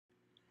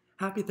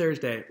Happy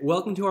Thursday.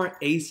 Welcome to our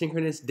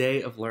asynchronous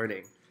day of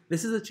learning.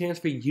 This is a chance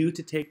for you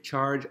to take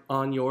charge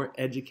on your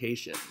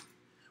education.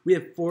 We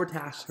have 4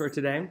 tasks for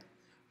today.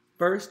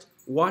 First,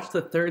 watch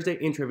the Thursday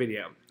intro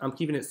video. I'm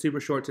keeping it super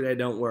short today,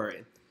 don't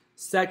worry.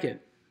 Second,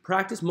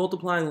 practice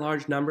multiplying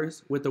large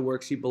numbers with the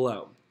worksheet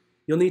below.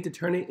 You'll need to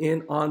turn it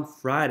in on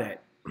Friday,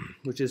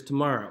 which is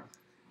tomorrow.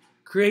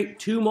 Create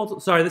 2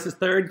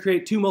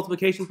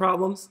 multiplication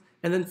problems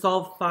and then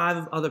solve 5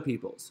 of other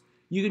people's.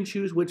 You can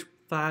choose which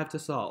 5 to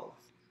solve.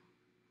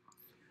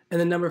 And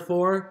then number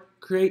 4,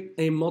 create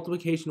a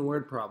multiplication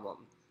word problem.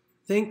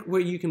 Think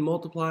what you can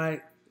multiply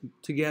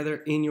together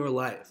in your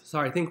life.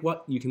 Think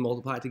what you can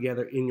multiply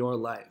together in your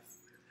life.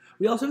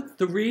 We also have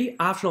 3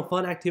 optional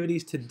fun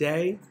activities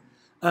today.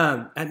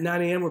 At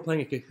 9 a.m. we're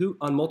playing a Kahoot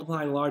on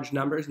multiplying large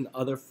numbers and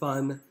other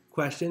fun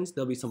questions.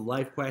 There'll be some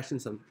life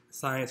questions, some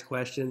science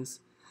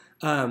questions.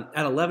 At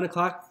 11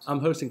 o'clock,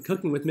 I'm hosting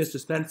Cooking with Mr.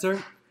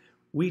 Spencer.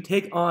 We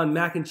take on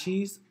mac and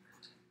cheese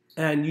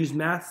and use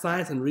math,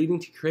 science, and reading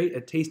to create a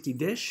tasty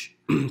dish.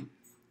 And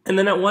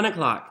then at 1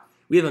 o'clock,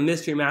 we have a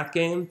mystery math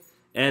game,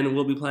 and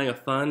we'll be playing a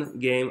fun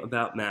game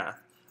about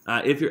math.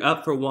 If you're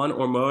up for one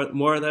or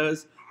more of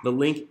those, the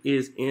link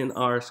is in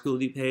our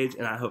Schoology page,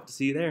 and I hope to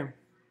see you there.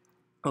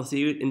 I'll see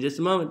you in just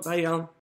a moment. Bye, y'all.